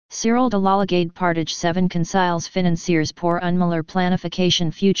Cyril De Lalagade partage 7 conseils financiers pour une meilleure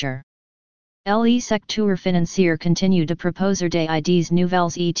planification future. Le secteur financier continue de proposer des idées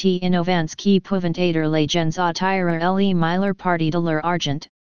nouvelles et innovantes qui peuvent aider les gens à tirer le meilleur parti de leur argent,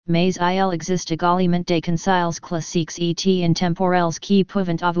 mais il existe également des conseils classiques et intemporels qui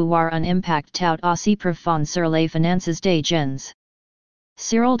peuvent avoir un impact tout aussi profond sur les finances des gens.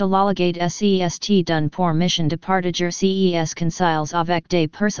 Cyril De Lalagade s'est donne pour mission de partager ces conseils avec des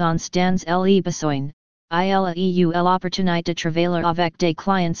personnes dans le besoin. Il a eu l'opportunité de travailler avec des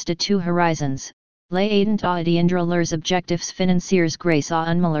clients de tous horizons, les aidant à atteindre leurs objectifs financiers grâce à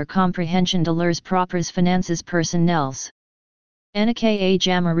une meilleure compréhension de leurs propres finances personnelles. Nika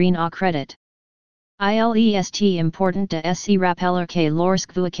jamarine à crédit. Il est important de se rappeler que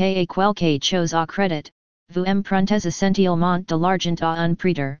lorsque vous acquérez quelque chose à crédit, vous empruntez essentiellement de l'argent à un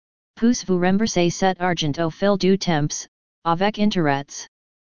prêteur, puis vous remboursez cet argent au fil du temps, avec intérêts.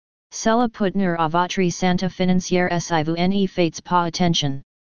 Cela peut nuire à votre santé financière si vous n'y faites pas attention.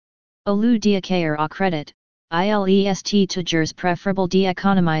 Au lieu d'acquérir à crédit, il est toujours préférable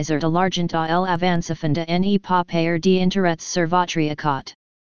d'économiser de l'argent à l'avance afin de ne pas payer d'intérêts sur votre account.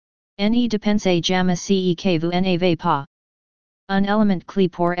 Ne dépensez jamais ce que vous n'avez pas. Un élément clé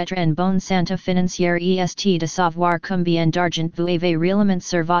pour être en bonne santé financière est de savoir combien d'argent vous avez réellement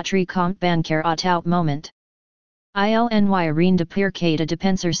sur votre compte bancaire à tout moment. Il n'y a rien de pire que de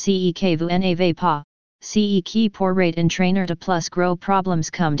dépenser ce que vous n'avez pas, ce qui pourrait entraîner de plus gros problèmes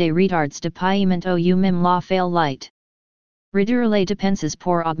comme des retards de paiement ou même la faillite. Réduire les dépenses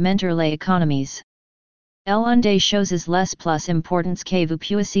pour augmenter les économies. L'une des choses les plus importantes que vous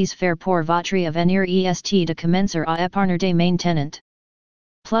puissiez faire pour votre avenir est de commencer à épargner dès maintenant.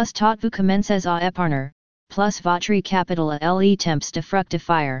 Plus tôt vous commencez à épargner, plus votre capital a le temps de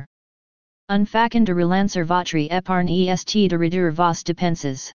fructifier. Un façon de relancer votre épargne est de réduire vos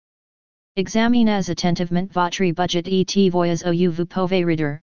dépenses. Examinez attentivement votre budget et voyez où vous pouvez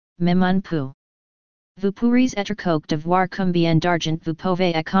réduire, même un peu. Vous pourrez être coq de voir combien d'argent vous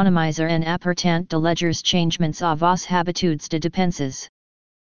pouvez économiser en apportant de légers changements à vos habitudes de dépenses.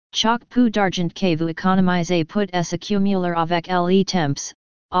 Chaque peu d'argent que vous économisez peut s'accumuler avec le temps,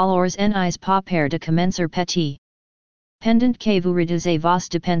 alors n'ayez pas peur de commencer petit. Pendant que vous réduisez vos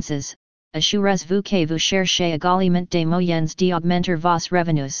dépenses, assurez-vous que vous cherchez également des moyens d'augmenter vos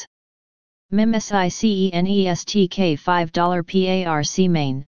revenus. Même si cenest que $5 par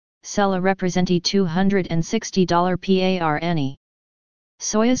semaine, cela représente $260 par année.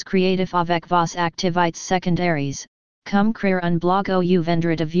 Soyez créatif avec vos activités secondaires, comme créer un blog ou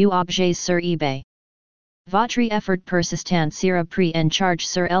vendre de vieux objets sur eBay. Votre effort persistant sera pris en charge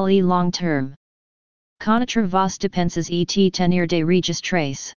sur le long terme. Connaître vos dépenses et tenir des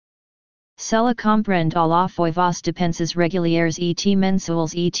registres. Cela comprend à la fois vos dépenses régulières et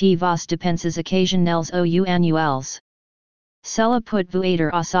mensuelles et vos dépenses occasionnelles ou annuelles. Cela peut vous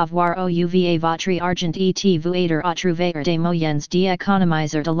aider à savoir où va votre argent et vous aider à trouver des moyens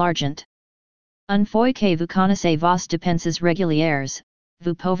d'économiser de l'argent. Une fois que vous connaissez vos dépenses régulières,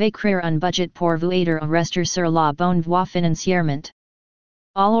 vous pouvez créer un budget pour vous aider à rester sur la bonne voie financièrement.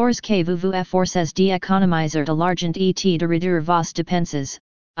 Alors que vous vous efforcez d'économiser de l'argent et de réduire vos dépenses,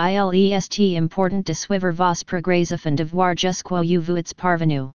 il est important de suivre vos progrès afin de voir jusqu'où vous êtes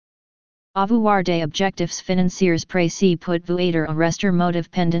parvenu. Avoir des objectifs financiers précis peut vous aider à rester motivé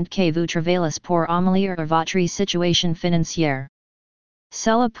pendant que vous travaillez pour améliorer votre situation financière.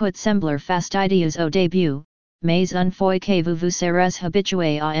 Cela peut sembler fastidieux au début, mais une fois que vous vous serez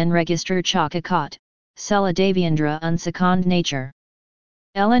habitué à enregistrer chaque account, cela deviendra une seconde nature.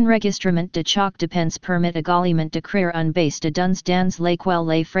 L'enregistrement de chaque dépense permet également de créer une base de données dans laquelle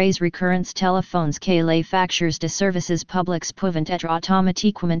les frais récurrents téléphones que les factures de services publics peuvent être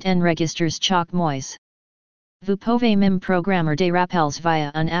automatiquement enregistrés chaque mois. Vous pouvez même programmer des rappels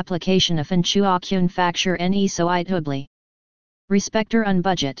via une application afin qu'une facture ne soit oubliée. Respecter un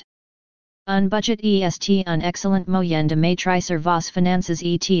budget. Un budget est un excellent moyen de maîtriser vos finances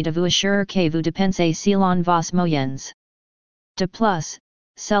et de vous assurer que vous dépensez selon vos moyens. De plus,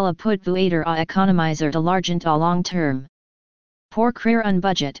 cela peut vous aider à économiser de l'argent à long terme. Pour créer un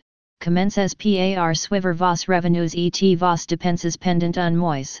budget, commencez par suivre vos revenus et vos dépenses pendant un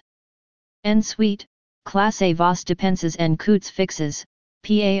mois. Ensuite, classez vos dépenses en coûts fixes,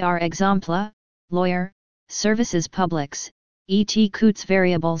 par exemple, loyer, services publics, et coûts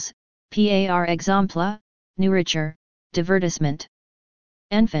variables, par exemple, nourriture, divertissement.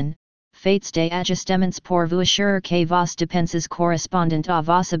 Enfin, faites des ajustements pour vous assurer que vos dépenses correspondent à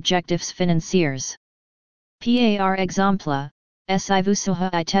vos objectifs financiers. Par exemple, si vous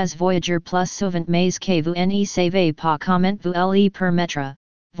souhaitez voyager plus souvent mais que vous ne savez pas comment vous le permettre,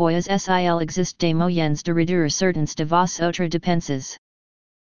 voyas sil exist des moyens de réduire certains de vos autres dépenses.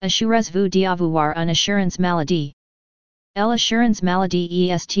 Assurez-vous d'avoir une assurance maladie. L'assurance maladie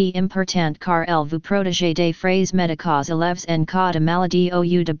est importante car elle vous protège des frais médicaux élevés en cas de maladie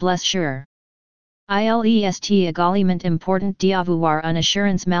ou de blessure. Il est également important d'avoir une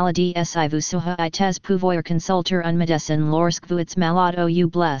assurance maladie si vous souhaitez pouvoir consulter un médecin lorsque vous êtes malade ou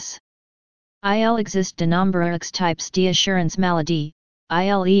blessé. Il existe de nombreux types d'assurance maladie,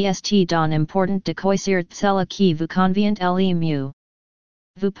 il est donc important de choisir celle qui vous convient le mieux.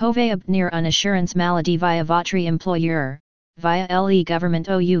 Vous pouvez obtenir une assurance maladie via votre employeur, via le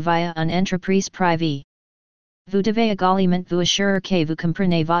gouvernement ou via une entreprise privée. Vous devez également vous assurer que vous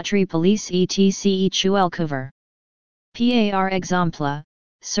comprenez votre police etc. elle couvre. Par exemple,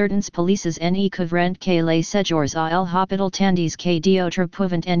 certaines polices ne couvrent que les séjours à l'hôpital tandis que d'autres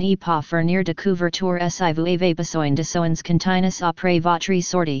peuvent ne pas fournir de couverture si vous avez besoin de soins continus après votre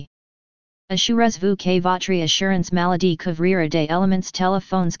sortie. Assurez-vous que votre assurance maladie couvrira des éléments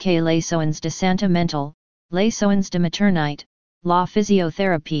téléphones que les soins de santé mentale, les soins de maternité, la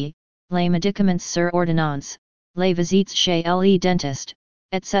physiothérapie, les médicaments sur ordonnance, les visites chez le dentiste,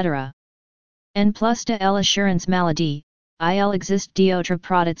 etc. En plus de l'assurance maladie, il existe d'autres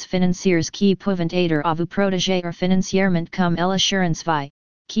products financiers qui peuvent aider à vous protéger financièrement comme l'assurance vie,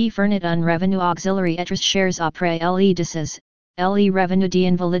 qui fournit un revenu auxiliary et chers après le décès, le revenu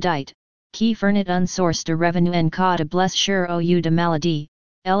d'invalidité, qui fournit une source de revenu en cas de blessure ou de maladie,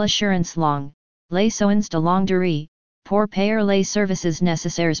 l'assurance longue, les soins de longue durée, pour payer les services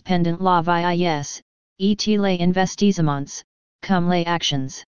nécessaires pendant la vieillesse, et les investissements, comme les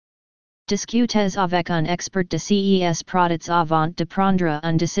actions. Discutez avec un expert de ces products avant de prendre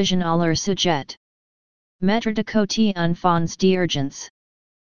une décision à leur sujet. Mettre de côté un fonds d'urgence.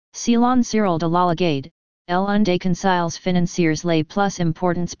 Selon Cyril De Lalagade, l'un des conseils financiers les plus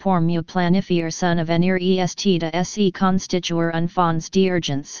importants pour mieux planifier son avenir est de se constituer un fonds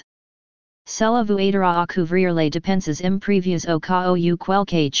d'urgence. Cela vous aidera à couvrir les dépenses imprévues au cas où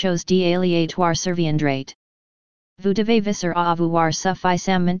quelque chose d'aléatoire surviendrait. Vous devez veiller à avoir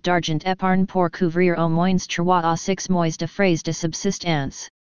suffisamment d'argent épargne pour couvrir au moins 3 à 6 mois de frais de subsistance.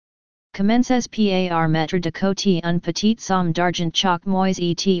 Commencez par mettre de côté une petite somme d'argent chaque mois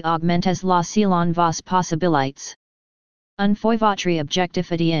et augmentez la selon vos possibilités. Une fois votre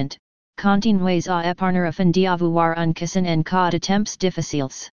objectif atteint, continuez à épargner afin d'avoir un coussin en cas de temps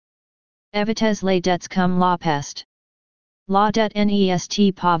difficiles. Évitez les dettes comme la peste. La dette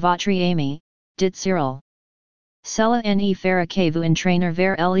n'est pas votre ami, dit Cyril. Cela ne fera que vous entraîner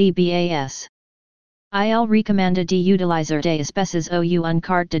vers le bas. Il recommande d'utiliser des espèces ou une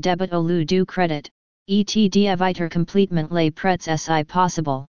carte de débit au lieu du crédit, et d'éviter complètement les prêts si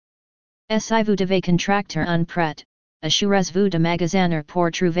possible. Si vous devez contracter un prêt, assurez-vous de magasiner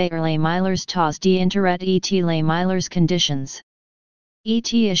pour trouver les meilleures taux d'intérêt et les meilleures conditions.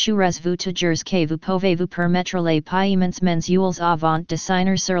 Et assurez-vous toujours que vous pouvez vous permettre les paiements mensuels avant de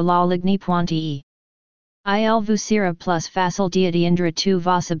signer sur la ligne pointée. Il vous sera plus facile d'atteindre tous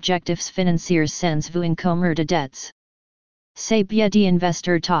vos objectifs financiers sans vous encommer de dettes. C'est bien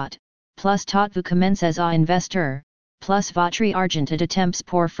d'investir tot, plus tot vous commencez à investir, plus votre argent a de temps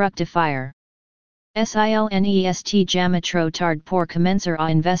pour fructifier. S'il jamais trop tard pour commencer à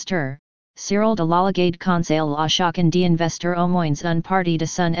investir, Cyril De Lalagade conseille à chacun d'investir au moins une partie de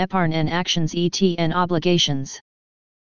son épargne en actions et en obligations.